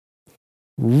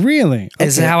 Really? Okay.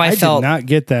 Is how I felt. Did not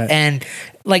get that. And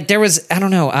like there was, I don't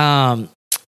know.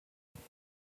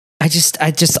 I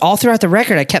just all throughout the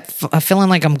record, I kept feeling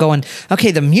like I'm going,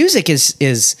 okay, the music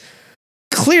is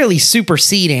clearly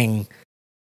superseding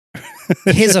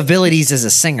his abilities as a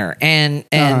singer. And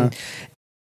I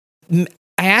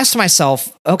asked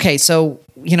myself, okay, so,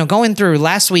 going through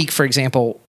last week, for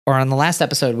example, or on the last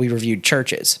episode, we reviewed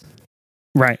Churches.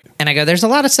 Right. And I go, there's a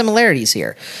lot of similarities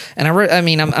here. And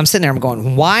I'm sitting there, I'm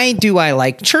going, why do I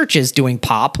like Churches doing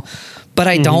pop, but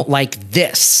I don't like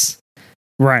this?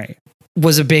 Right.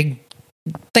 Was a big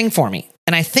thing for me.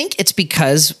 And I think it's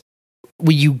because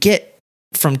what you get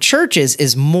from Churches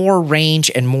is more range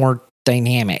and more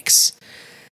dynamics.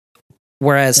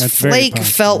 Whereas Phlake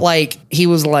felt like he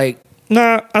was like,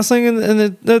 nah, I sing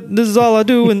and this is all I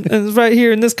do, and it's right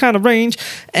here in this kind of range.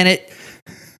 And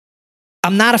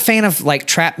I'm not a fan of like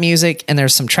trap music, and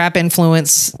there's some trap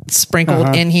influence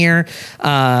sprinkled in here.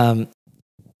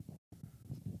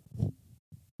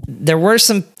 there were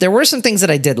some things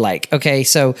that I did like. Okay,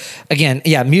 so again,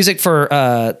 yeah, music for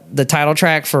the title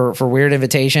track for Weird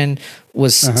Invitation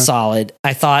was solid.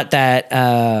 I thought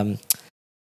that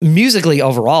musically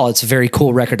overall, it's a very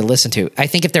cool record to listen to. I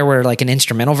think if there were like an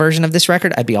instrumental version of this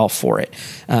record, I'd be all for it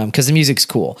because the music's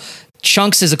cool.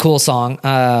 Chunks is a cool song.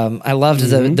 I loved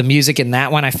the music in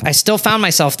that one. I still found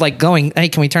myself like going, hey,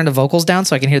 can we turn the vocals down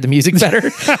so I can hear the music better?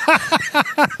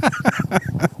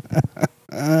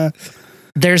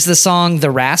 There's the song The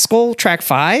Rascal, track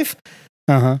 5,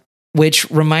 which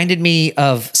reminded me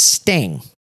of Sting.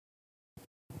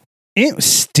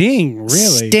 Sting,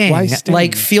 really? Sting, Why Sting?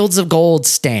 like Fields of Gold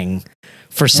Sting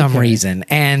for some reason.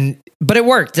 But it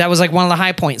worked. That was like one of the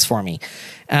high points for me.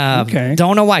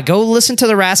 Don't know why. Go listen to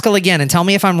The Rascal again and tell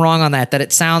me if I'm wrong on that. That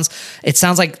it sounds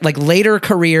like later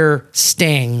career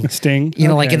Sting. You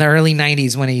know, like in the early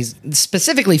 90s when he's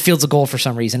specifically Fields of Gold for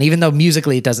some reason, even though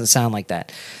musically it doesn't sound like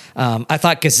that. I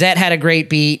thought Gazette had a great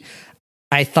beat.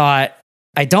 I thought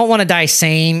I Don't Want to Die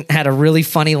Sane had a really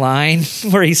funny line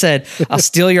where he said, I'll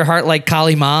steal your heart like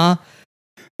Kali Ma.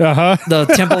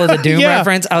 The Temple of the Doom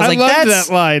reference. I was like, that's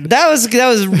that line.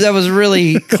 That was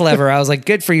really clever. I was like,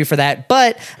 good for you for that.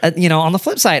 But on the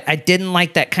flip side, I didn't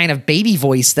like that kind of baby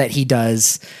voice that he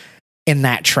does in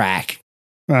that track,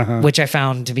 which I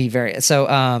found to be very.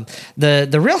 So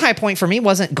the real high point for me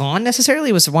wasn't Gone necessarily.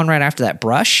 It was the one right after that,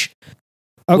 Brush.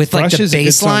 With like the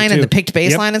bass line and the picked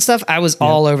bass line and stuff. I was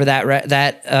all over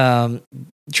that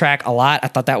track a lot. I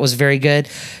thought that was very good.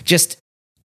 Just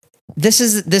this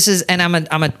is, and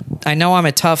I know I'm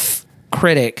a tough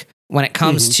critic when it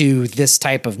comes to this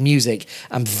type of music.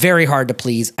 I'm very hard to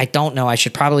please. I don't know. I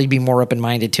should probably be more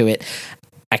open-minded to it.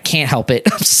 I can't help it.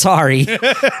 I'm sorry.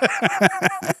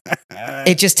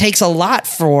 It just takes a lot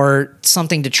for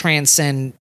something to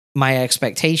transcend my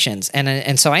expectations.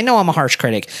 And so I know I'm a harsh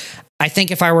critic. I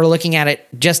think if I were looking at it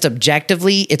just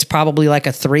objectively, it's probably like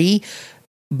a 3.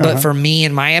 But for me,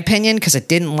 in my opinion, because I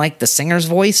didn't like the singer's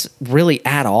voice really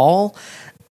at all,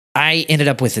 I ended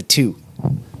up with a 2.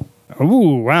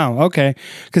 Oh, wow. Okay.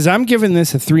 Because I'm giving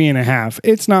this a 3.5.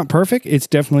 It's not perfect. It's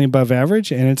definitely above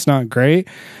average and it's not great.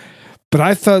 But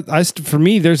I thought, for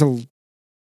me, there's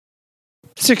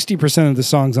 60% of the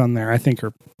songs on there I think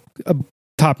are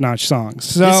top-notch songs.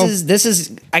 So this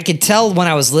is I could tell when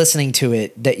I was listening to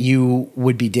it that you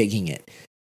would be digging it.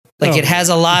 Like it has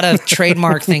a lot of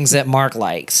trademark things that Mark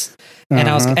likes. And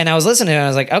I was listening to it and I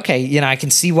was like, okay, I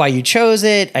can see why you chose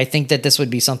it. I think that this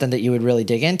would be something that you would really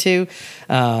dig into.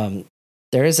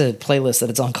 There is a playlist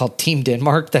that it's on called Team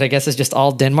Denmark that I guess is just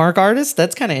all Denmark artists.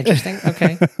 That's kind of interesting.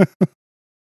 Okay.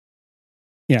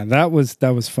 Yeah, that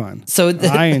was fun. So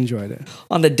I enjoyed it.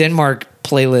 On the Denmark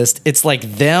playlist, it's like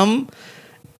them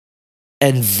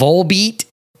and Volbeat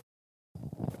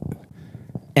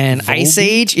and Ice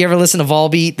Age. You ever listen to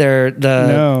Volbeat? They're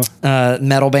the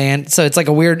metal band. So it's like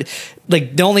a weird,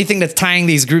 like the only thing that's tying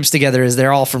these groups together is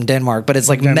they're all from Denmark, but it's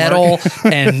like metal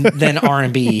and then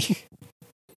R&B.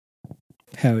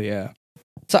 Hell yeah.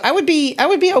 So I would be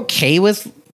okay with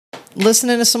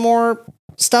listening to some more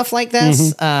stuff like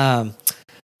this.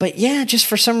 But yeah, just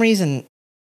for some reason,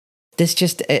 this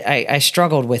just I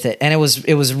struggled with it, and it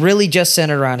was really just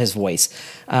centered around his voice.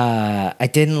 I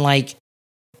didn't like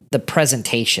the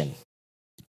presentation.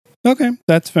 Okay,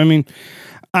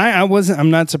 I'm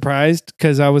not surprised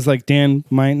because I was like, Dan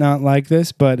might not like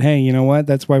this, but hey, you know what?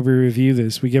 That's why we review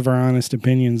this. We give our honest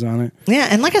opinions on it. Yeah,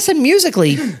 and like I said,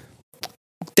 musically,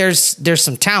 there's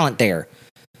some talent there.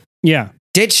 Yeah,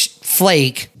 ditch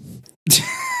Phlake,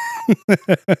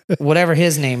 whatever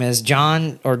his name is,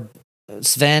 John or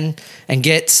Sven, and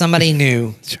get somebody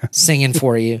new singing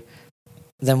for you.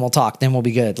 Then we'll talk. Then we'll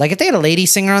be good. Like if they had a lady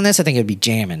singer on this, I think it'd be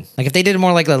jamming. Like if they did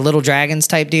more like the Little Dragons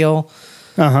type deal,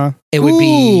 it would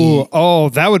be. Oh,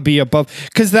 that would be above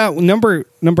because that number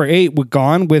 8 with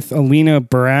Gone with Alina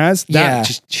Baraz.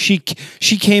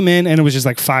 She came in and it was just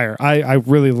like fire. I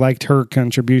really liked her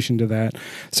contribution to that.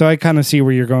 So I kind of see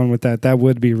where you're going with that. That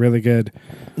would be really good.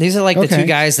 These are like the two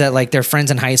guys that like they're friends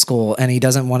in high school, and he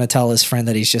doesn't want to tell his friend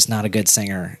that he's just not a good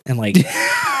singer, and like.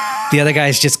 The other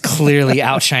guy's just clearly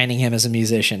outshining him as a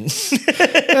musician. That's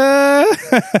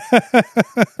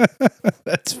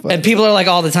funny. And people are like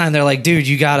all the time, they're like, dude,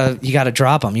 you gotta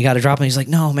drop him. You gotta drop him. He's like,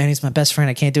 no, man, he's my best friend.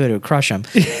 I can't do it. It would crush him.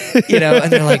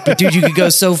 And they're like, but dude, you could go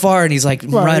so far. And he's like,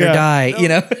 ride or die,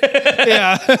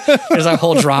 Yeah. There's a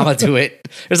whole drama to it.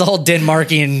 There's a whole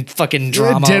Denmarkian fucking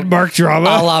drama. Denmark drama.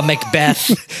 A la Macbeth.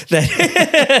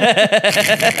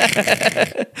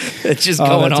 That's just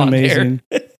going on amazing.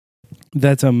 there.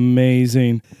 That's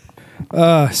amazing.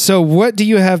 So what do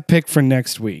you have picked for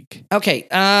next week? Okay.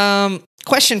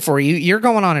 Question for you. You're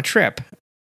going on a trip.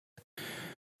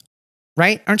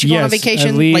 right? Aren't you going on Yes, I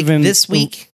vacation leave like this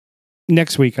week?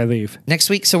 Next week I leave. Next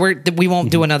week? So we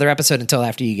won't do another episode until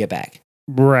after you get back.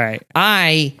 Right.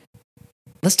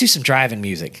 Let's do some driving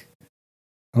music.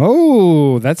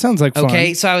 Oh, that sounds like fun.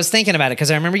 Okay, so I was thinking about it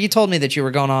because I remember you told me that you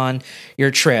were going on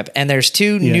your trip, and there's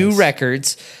two new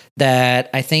records that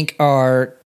I think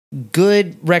are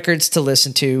good records to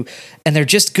listen to, and they're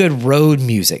just good road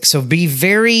music. So be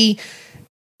very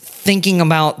think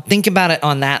about it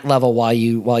on that level while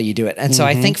you do it. And so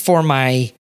I think for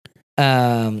my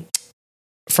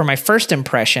first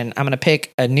impression, I'm going to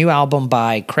pick a new album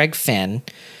by Craig Finn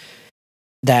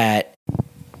that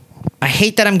I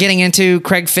hate that I'm getting into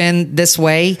Craig Finn this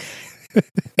way,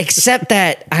 except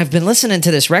that I've been listening to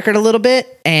this record a little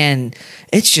bit and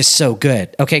it's just so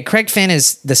good. Okay. Craig Finn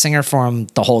is the singer from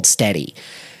The Hold Steady.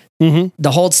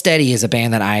 The Hold Steady is a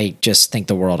band that I just think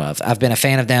the world of. I've been a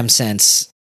fan of them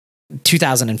since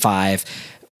 2005.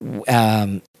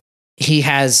 He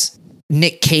has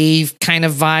Nick Cave kind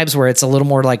of vibes where it's a little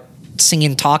more like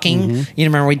singing, talking. You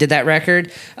remember we did that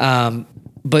record?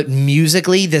 But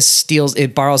musically,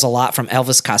 it borrows a lot from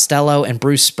Elvis Costello and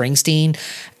Bruce Springsteen.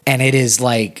 And it is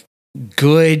like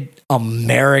good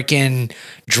American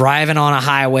driving on a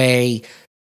highway,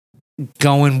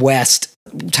 going west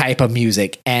type of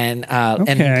music. And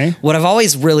what I've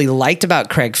always really liked about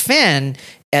Craig Finn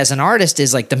as an artist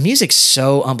is like the music's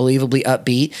so unbelievably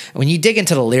upbeat. When you dig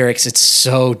into the lyrics, it's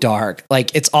so dark.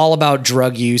 Like it's all about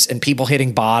drug use and people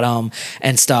hitting bottom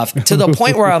and stuff to the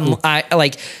point where I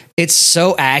like, it's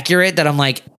so accurate that I'm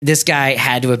like, this guy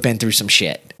had to have been through some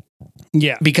shit.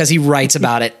 Yeah. Because he writes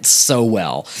about it so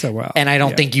well. And I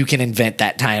don't think you can invent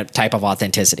that type of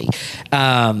authenticity.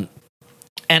 And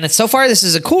so far, this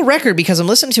is a cool record because I'm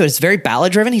listening to it. It's very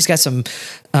ballad driven. He's got some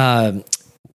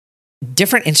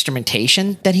different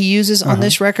instrumentation that he uses on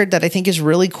this record that I think is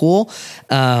really cool.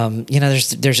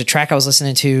 There's a track I was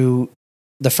listening to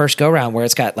the first go round where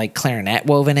it's got like clarinet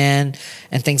woven in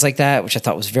and things like that, which I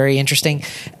thought was very interesting.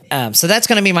 So that's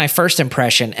going to be my first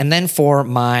impression. And then for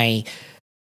my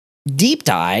deep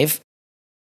dive,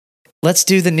 let's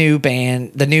do the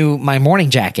new My Morning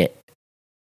Jacket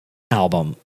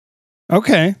album.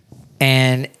 Okay.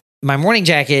 And My Morning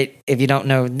Jacket, if you don't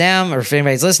know them, or if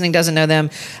anybody's listening doesn't know them,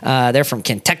 they're from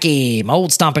Kentucky, my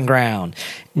old stomping ground.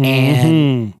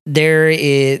 And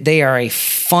they are a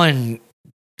fun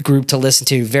group to listen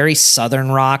to. Very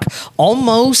Southern rock,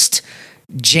 almost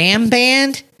jam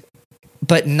band,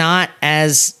 but not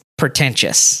as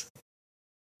pretentious.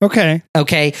 Okay.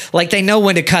 Like they know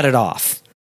when to cut it off.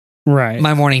 Right.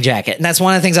 My Morning Jacket. And that's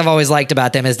one of the things I've always liked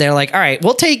about them is they're like, all right,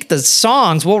 we'll take the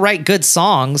songs, we'll write good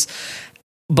songs,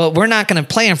 but we're not going to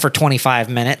play them for 25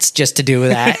 minutes just to do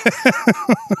that.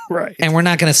 Right. And we're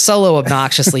not going to solo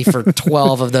obnoxiously for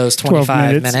 12 of those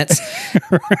 25 minutes.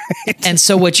 Right. And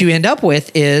so what you end up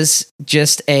with is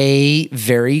just a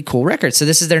very cool record. So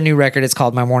this is their new record. It's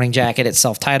called My Morning Jacket. It's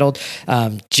self-titled.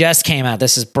 Just came out.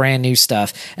 This is brand new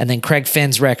stuff. And then Craig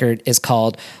Finn's record is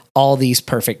called All These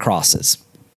Perfect Crosses.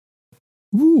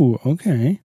 Ooh,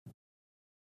 okay.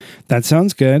 That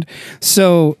sounds good.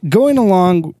 So going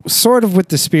along sort of with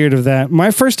the spirit of that,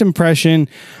 my first impression,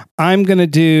 I'm going to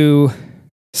do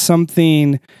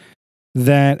something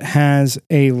that has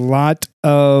a lot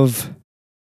of,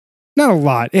 not a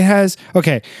lot. It has,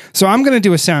 okay. So I'm going to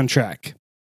do a soundtrack.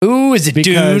 Ooh, is it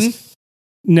Dune?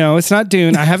 No, it's not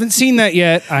Dune. I haven't seen that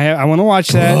yet. I want to watch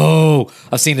that. Oh,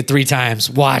 I've seen it 3 times.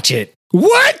 Watch it.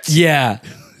 What? Yeah.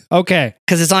 Okay.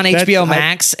 Because it's on HBO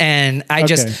Max, and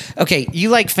you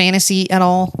like fantasy at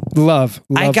all? Love.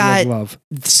 I got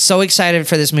so excited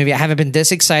for this movie. I haven't been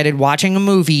this excited watching a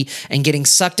movie and getting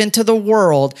sucked into the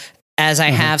world as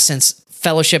I have since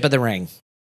Fellowship of the Ring.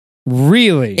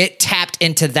 Really? It tapped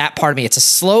into that part of me. It's a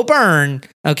slow burn.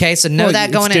 Okay. So know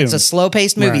that going in. It's a slow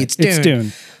paced movie. Right. It's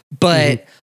Dune. But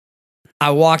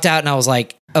I walked out and I was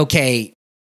like, okay,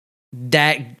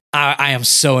 I am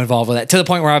so involved with that to the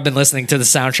point where I've been listening to the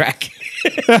soundtrack.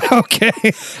 Okay.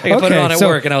 I put it on at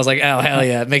work and I was like, oh, hell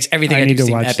yeah. It makes everything I need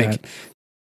to watch epic.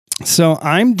 That. So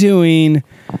I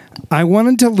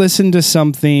wanted to listen to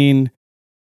something,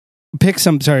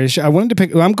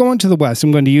 I'm going to the West.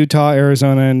 I'm going to Utah,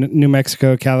 Arizona, and New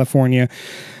Mexico, California.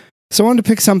 So I wanted to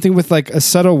pick something with like a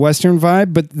subtle Western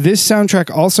vibe, but this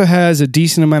soundtrack also has a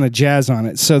decent amount of jazz on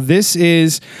it. So this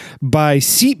is by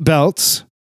Seatbelts.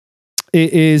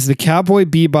 It is the Cowboy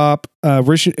Bebop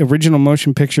original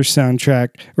motion picture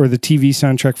soundtrack, or the TV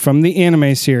soundtrack from the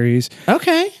anime series.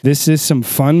 Okay. This is some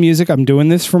fun music. I'm doing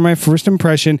this for my first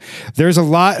impression. There's a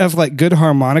lot of like good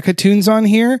harmonica tunes on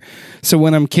here. So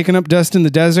when I'm kicking up dust in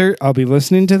the desert, I'll be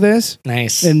listening to this.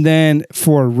 Nice. And then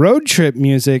for road trip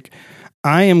music,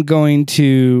 I am going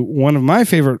to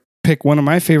pick one of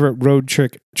my favorite road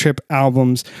trip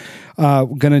albums.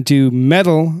 Gonna do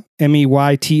Metal,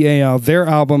 Meytal, their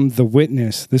album, The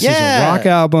Witness. This is a rock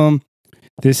album.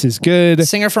 This is good.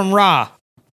 Singer from Raw.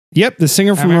 Yep, the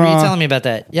singer from I remember Raw. you telling me about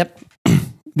that. Yep.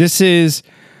 This is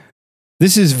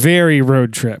very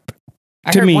road trip.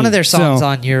 I heard one of their songs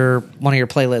on one of your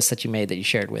playlists that you made that you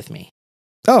shared with me.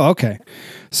 Oh, okay.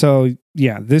 So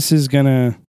yeah, this is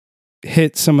gonna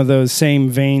hit some of those same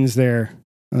veins there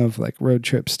of like road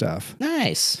trip stuff.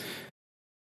 Nice.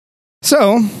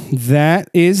 So that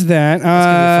is that. That's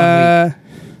gonna be a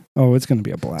fun week. Oh, it's gonna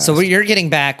be a blast. So you're getting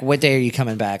back. What day are you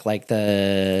coming back? Like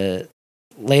the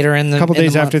later in the couple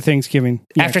days the month? after Thanksgiving.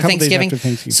 Yeah, after Thanksgiving.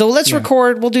 So let's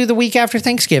record. We'll do the week after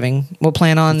Thanksgiving. We'll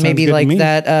plan on maybe like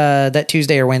that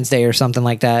Tuesday or Wednesday or something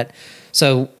like that.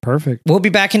 So perfect. We'll be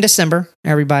back in December,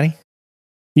 everybody.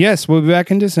 Yes, we'll be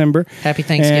back in December. Happy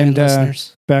Thanksgiving,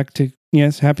 listeners.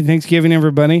 Happy Thanksgiving,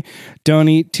 everybody. Don't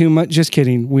eat too much. Just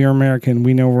kidding. We are American.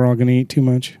 We know we're all going to eat too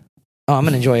much. Oh, I'm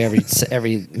going to enjoy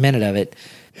every minute of it.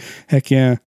 Heck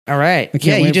yeah. All right.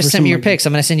 Yeah, you just send me your picks.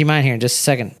 I'm going to send you mine here in just a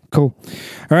second. Cool.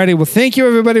 All righty. Well, thank you,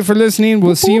 everybody, for listening.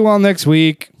 We'll see you all next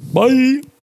week. Bye.